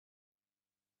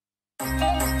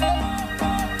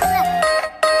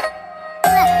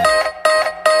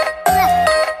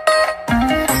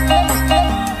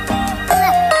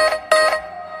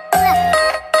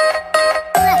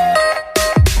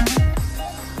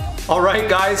Alright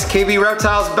guys, KB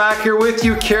Reptiles back here with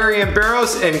you, Carrie and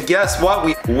Barrows, and guess what?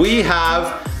 We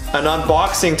have an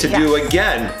unboxing to do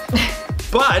again.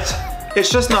 But it's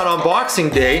just not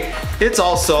unboxing day, it's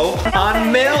also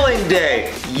unmailing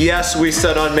day. Yes, we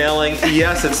said unmailing.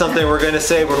 Yes, it's something we're gonna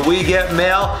say when we get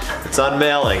mail, it's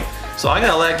unmailing. So I'm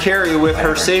gonna let Carrie with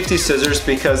her safety scissors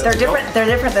because they're different. They're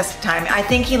different this time. I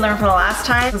think he learned from the last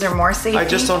time. They're more safety. I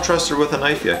just don't trust her with a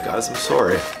knife yet, guys. I'm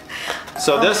sorry.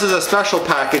 So this is a special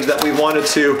package that we wanted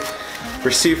to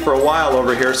receive for a while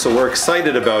over here, so we're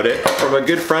excited about it, from a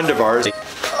good friend of ours.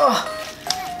 Oh.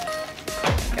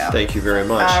 Thank you very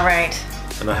much. All right.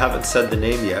 And I haven't said the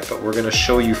name yet, but we're gonna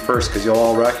show you first because you'll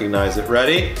all recognize it.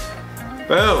 Ready?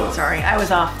 Boom. Sorry, I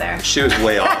was off there. She was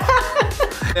way off.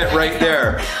 Right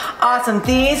there. Awesome,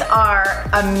 these are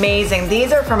amazing.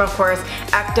 These are from, of course,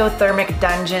 Ectothermic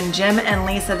Dungeon. Jim and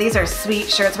Lisa, these are sweet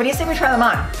shirts. What do you say we try them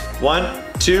on? 1,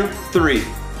 2, 3.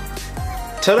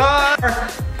 Ta-da!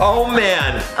 Oh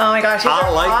man. Oh my gosh, these I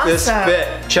are like awesome. this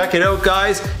fit. Check it out,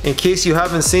 guys. In case you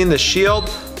haven't seen the shield,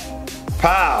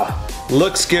 pow.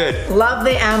 Looks good. Love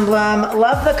the emblem,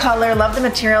 love the color, love the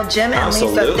material. Jim and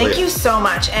Absolutely. Lisa, thank you so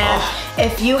much. And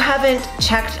if you haven't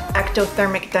checked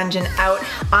Ectothermic Dungeon out,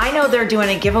 I know they're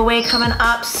doing a giveaway coming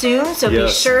up soon, so be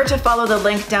sure to follow the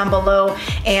link down below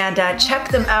and check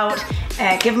them out.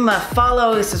 Give them a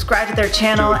follow, subscribe to their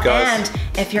channel, and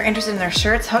if you're interested in their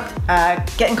shirts,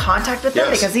 get in contact with them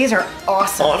because these are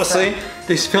awesome. Honestly,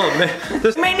 these feel amazing.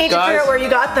 You might need to figure out where you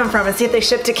got them from and see if they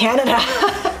ship to Canada.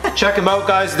 Check them out,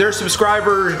 guys. Their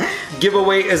subscriber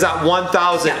giveaway is at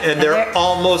 1,000 and they're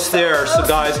almost there. So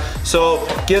guys, so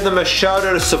give them a shout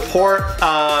out of support.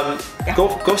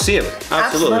 Go see them.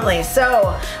 Absolutely.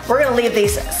 So we're gonna leave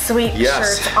these sweet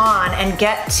shirts on and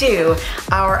get to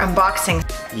our unboxing.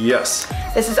 Yes.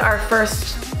 This is our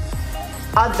first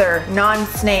other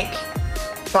non-snake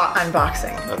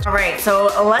unboxing. All right,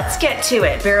 so let's get to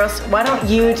it. Barrows, why don't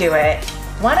you do it?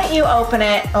 Why don't you open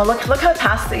it? Oh, look how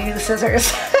fast they use the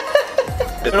scissors.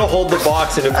 I'm gonna hold the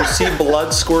box, and if you see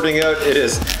blood squirting out, it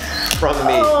is from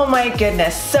me. Oh my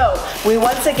goodness. So we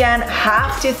once again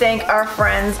have to thank our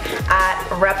friends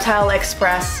at Reptile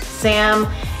Express. Sam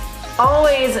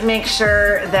always makes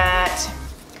sure that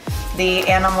the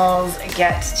animals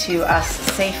get to us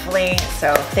safely.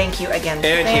 So thank you again,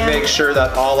 and Sam. he makes sure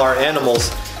that all our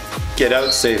animals get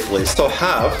out safely. So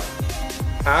have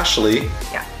Ashley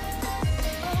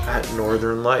at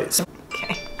Northern Lights.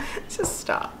 Okay, just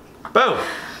stop. Boom.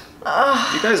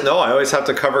 You guys know I always have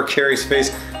to cover Carrie's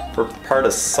face for part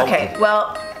of something. Okay,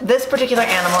 well, this particular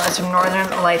animal is from Northern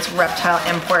Lights Reptile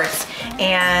Imports,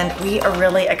 and we are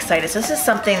really excited. So this is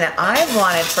something that I've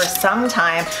wanted for some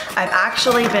time. I've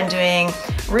actually been doing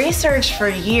research for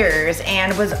years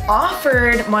and was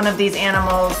offered one of these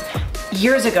animals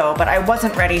years ago, but I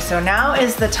wasn't ready, so now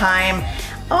is the time.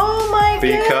 Oh my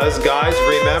goodness. Because guys,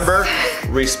 remember,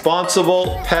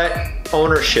 responsible pet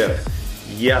ownership.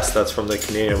 Yes, that's from the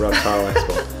Canadian Reptile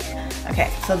Expo. Okay,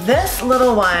 so this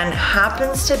little one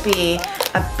happens to be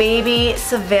a baby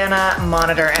Savannah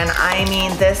monitor, and I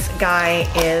mean, this guy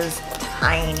is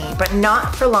tiny, but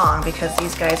not for long because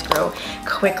these guys grow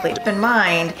quickly. Keep in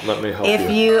mind, let me help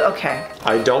you. Okay.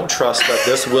 I don't trust that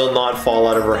this will not fall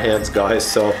out of our hands, guys,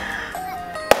 so.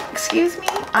 Excuse me?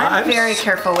 I'm very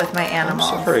careful with my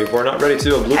animals. I'm sorry, we're not ready to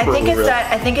do a blooper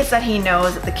I think it's that he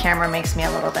knows that the camera makes me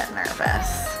a little bit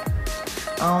nervous.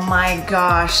 Oh my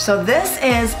gosh. So this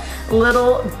is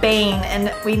little Bane,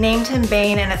 and we named him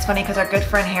Bane, and it's funny because our good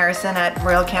friend Harrison at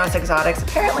Royal Canvas Exotics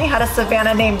apparently had a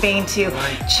Savannah named Bane too.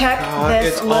 Check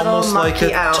this it's little almost monkey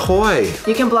like a out. Toy.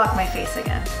 You can block my face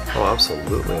again. Oh,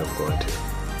 absolutely, I'm going to.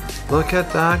 Look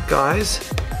at that,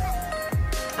 guys.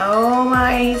 Oh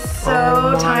my,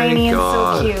 so tiny and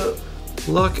so cute.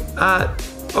 Look at,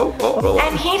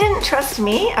 And he didn't trust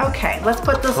me? Okay, let's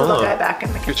put this little guy back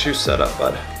in the kitchen. Get you set up,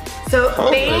 bud. So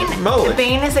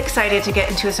Bane is excited to get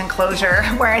into his enclosure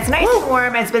where it's nice and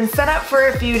warm. It's been set up for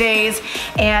a few days,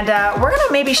 and we're gonna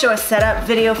maybe show a setup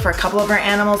video for a couple of our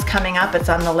animals coming up. It's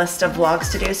on the list of vlogs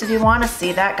to do, so if you wanna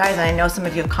see that, guys, and I know some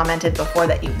of you have commented before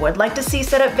that you would like to see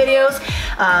setup videos,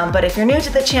 but if you're new to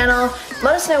the channel,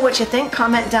 let us know what you think,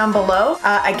 comment down below.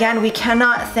 Again, we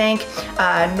cannot thank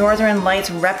Northern Lights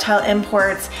Reptile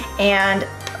Imports and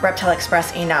Reptile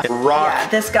Express enough. Rock. Yeah,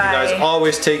 this guy. You guys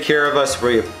always take care of us.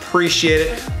 We appreciate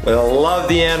it. We love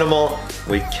the animal.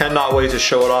 We cannot wait to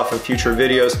show it off in future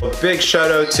videos. A big shout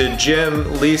out to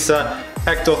Jim, Lisa,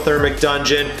 Ectothermic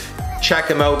Dungeon. Check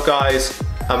them out, guys.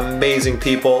 Amazing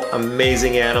people,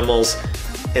 amazing animals.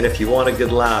 And if you want a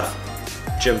good laugh,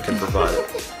 Jim can provide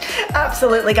it.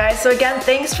 Absolutely, guys. So again,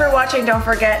 thanks for watching. Don't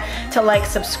forget to like,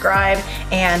 subscribe,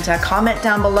 and comment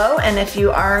down below. And if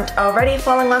you aren't already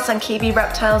following us on KB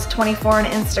Reptiles 24 on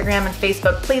Instagram and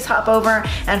Facebook, please hop over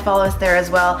and follow us there as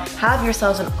well. Have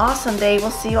yourselves an awesome day.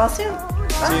 We'll see you all soon.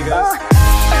 Bye. See you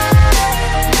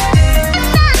guys.